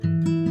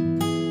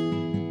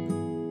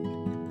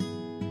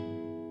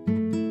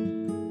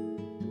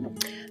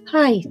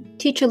Hi,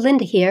 Teacher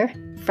Linda here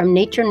from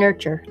Nature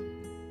Nurture,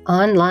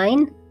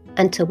 online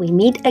until we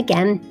meet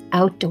again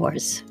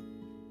outdoors.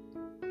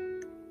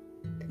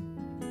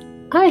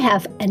 I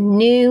have a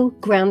new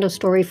Groundo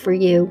story for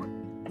you,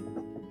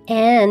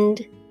 and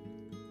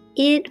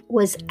it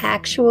was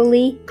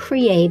actually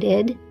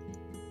created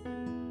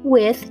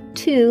with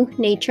two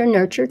Nature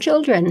Nurture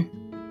children.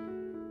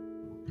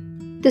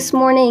 This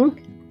morning,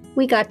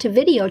 we got to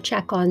video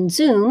check on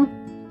Zoom,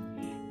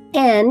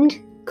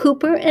 and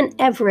Cooper and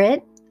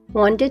Everett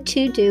wanted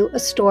to do a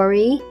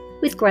story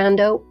with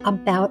Groundo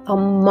about a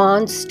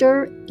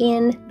monster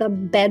in the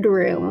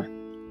bedroom.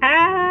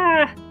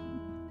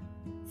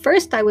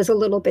 First, I was a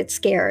little bit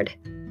scared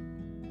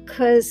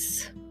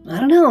because, I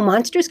don't know,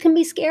 monsters can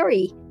be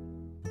scary.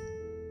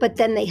 But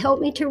then they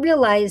helped me to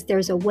realize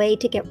there's a way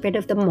to get rid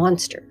of the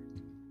monster.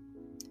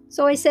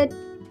 So I said,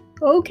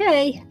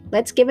 okay,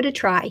 let's give it a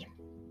try.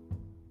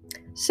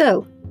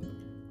 So,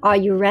 are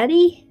you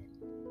ready?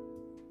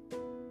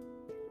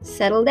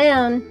 Settle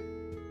down.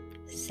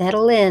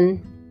 Settle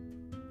in.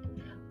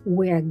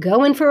 We're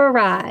going for a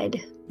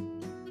ride.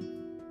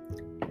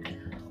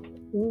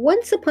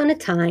 Once upon a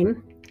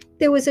time,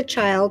 there was a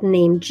child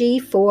named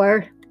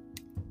G4,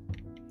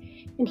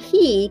 and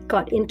he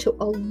got into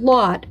a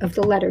lot of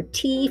the letter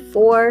T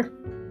for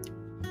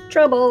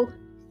trouble.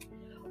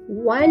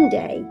 One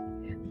day,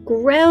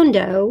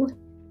 Groundo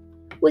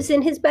was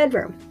in his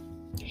bedroom.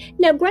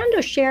 Now,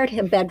 Groundo shared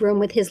a bedroom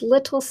with his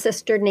little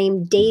sister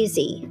named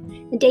Daisy.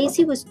 And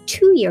Daisy was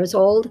 2 years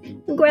old,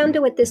 and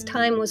Groundo at this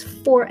time was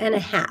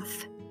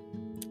 4.5.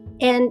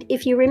 And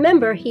if you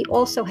remember, he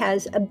also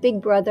has a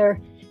big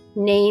brother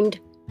named,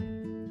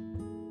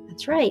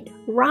 that's right,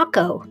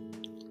 Rocco.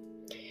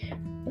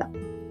 Well,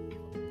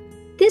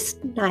 this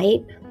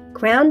night,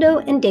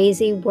 Groundo and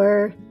Daisy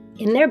were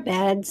in their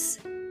beds,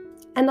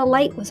 and the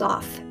light was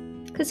off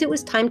because it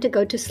was time to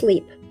go to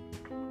sleep.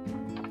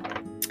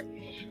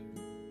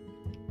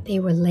 They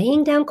were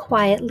laying down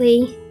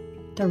quietly.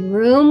 The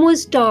room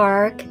was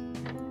dark,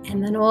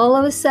 and then all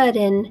of a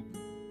sudden,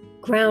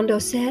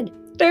 Groundo said,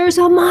 "There's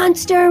a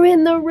monster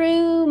in the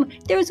room!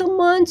 There's a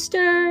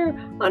monster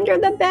under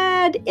the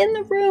bed, in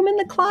the room, in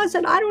the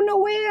closet, I don't know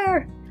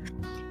where!"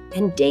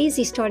 And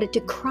Daisy started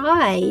to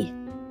cry.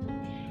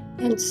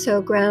 And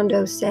so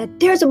Groundo said,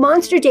 "There's a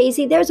monster,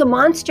 Daisy, there's a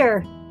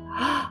monster!"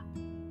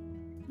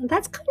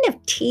 That's kind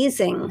of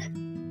teasing.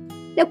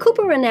 Now,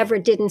 Cooper and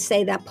Everett didn't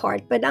say that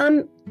part, but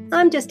I'm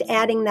just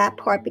adding that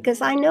part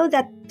because I know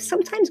that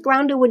sometimes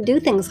Groundo would do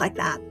things like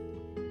that.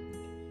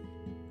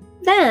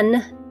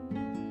 Then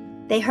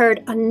they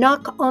heard a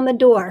knock on the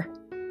door.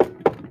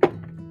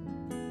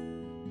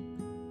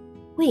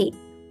 Wait,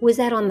 was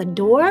that on the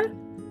door?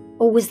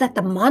 Or was that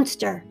the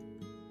monster?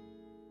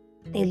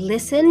 They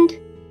listened.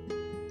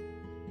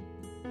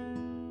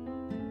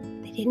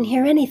 They didn't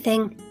hear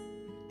anything.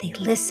 They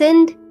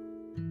listened.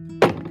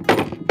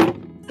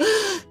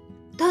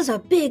 That's a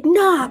big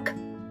knock.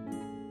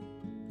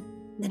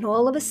 Then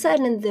all of a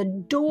sudden, the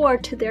door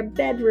to their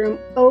bedroom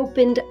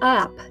opened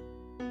up.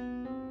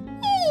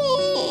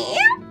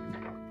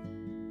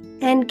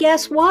 And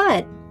guess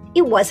what?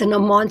 It wasn't a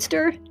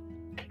monster.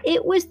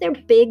 It was their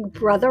big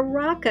brother,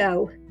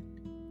 Rocco.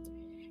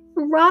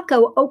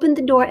 Rocco opened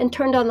the door and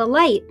turned on the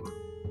light.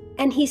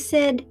 And he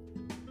said,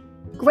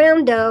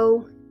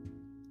 "Groundo,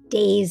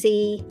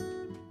 Daisy,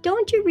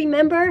 don't you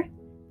remember?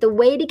 The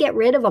way to get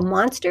rid of a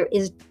monster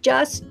is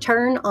just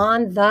turn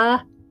on the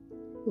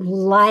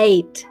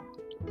light."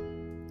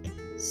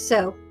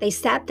 So they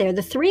sat there,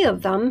 the three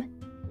of them,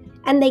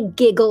 and they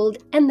giggled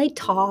and they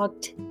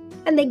talked,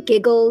 and they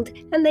giggled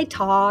and they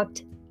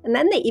talked, and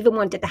then they even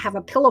wanted to have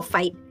a pillow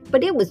fight,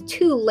 but it was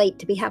too late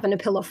to be having a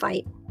pillow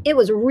fight. It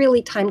was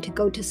really time to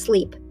go to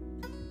sleep.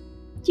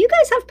 Do you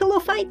guys have pillow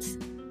fights?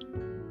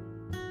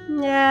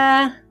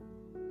 Yeah,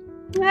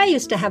 I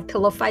used to have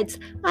pillow fights.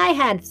 I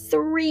had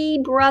 3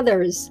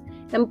 brothers,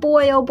 and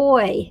boy, oh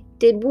boy,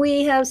 did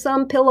we have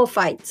some pillow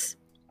fights.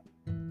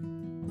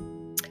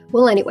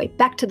 Well, anyway,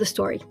 back to the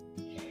story.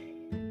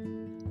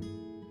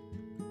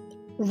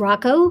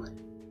 Rocco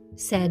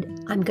said,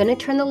 "I'm going to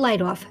turn the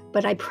light off,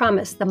 but I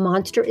promise the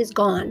monster is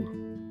gone."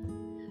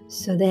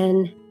 So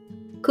then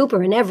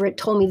Cooper and Everett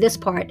told me this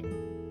part.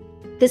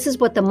 This is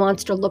what the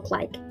monster looked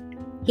like.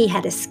 He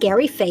had a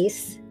scary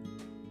face,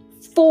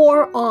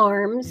 4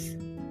 arms,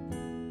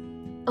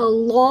 a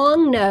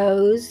long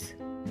nose.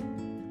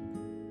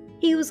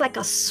 He was like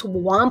a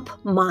swamp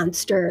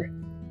monster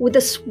with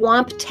a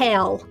swamp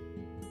tail,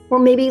 or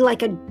maybe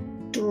like a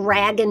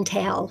dragon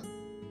tail.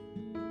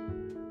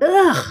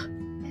 Ugh,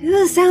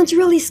 this sounds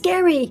really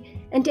scary.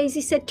 And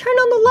Daisy said, "Turn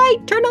on the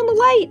light, turn on the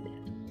light."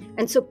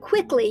 And so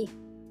quickly,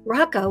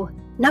 Rocco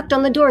knocked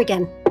on the door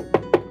again.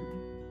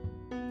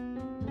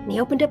 And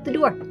he opened up the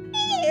door.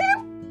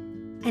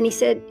 And he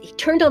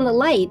turned on the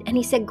light, and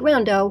he said,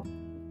 "Groundo,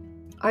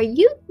 are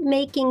you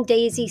making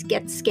Daisy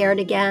get scared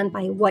again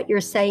by what you're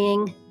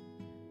saying?"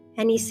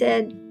 And he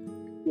said,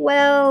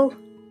 "Well,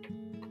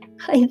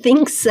 I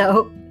think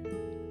so."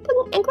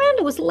 And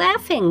Groundo was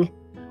laughing.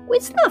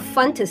 It's not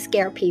fun to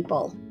scare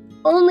people,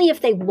 only if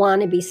they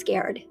want to be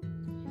scared.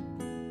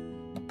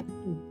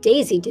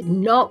 Daisy did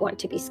not want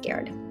to be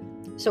scared.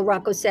 So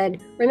Rocco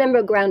said,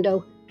 "Remember,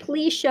 Groundo,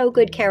 please show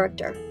good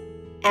character.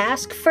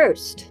 Ask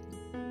first."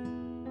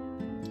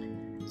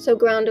 So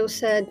Groundo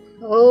said,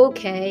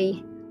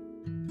 "Okay."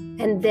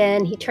 And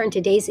then he turned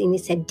to Daisy and he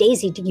said,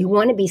 "Daisy, do you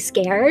want to be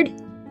scared?"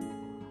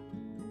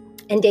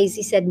 And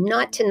Daisy said,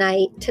 "Not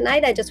tonight.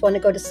 Tonight I just want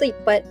to go to sleep,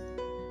 but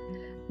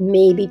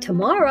maybe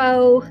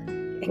tomorrow."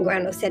 And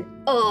Groundo said,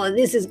 "Oh,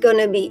 this is going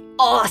to be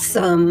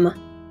awesome."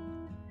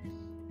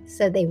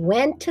 So they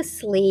went to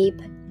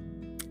sleep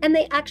and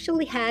they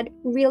actually had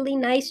really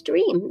nice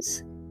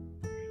dreams.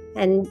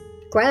 And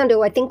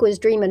Groundo, I think, was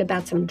dreaming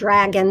about some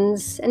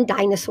dragons and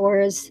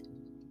dinosaurs.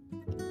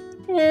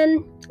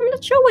 And I'm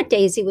not sure what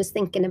Daisy was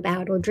thinking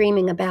about or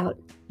dreaming about.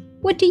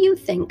 What do you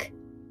think?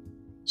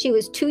 She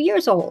was 2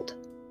 years old.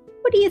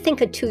 What do you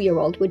think a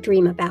 2-year-old would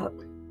dream about?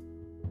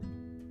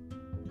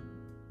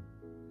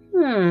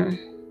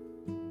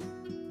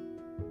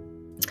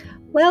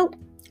 Well,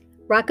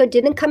 Rocco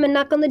didn't come and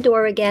knock on the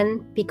door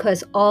again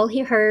because all he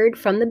heard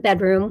from the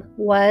bedroom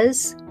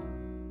was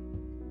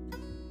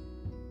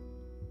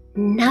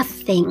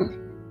nothing.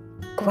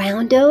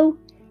 Groundo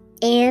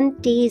and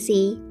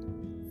Daisy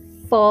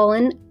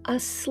fallen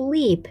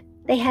asleep.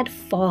 They had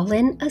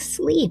fallen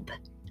asleep.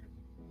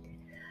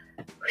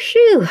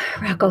 Phew,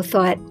 Rocco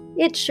thought,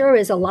 it sure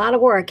is a lot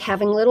of work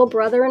having little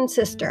brother and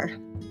sister.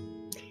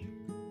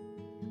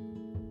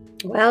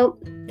 Well,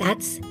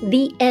 that's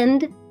the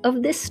end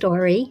of this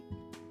story.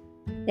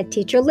 And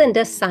Teacher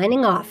Linda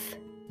signing off.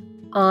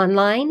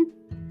 Online,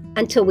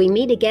 until we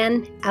meet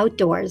again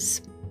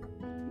outdoors.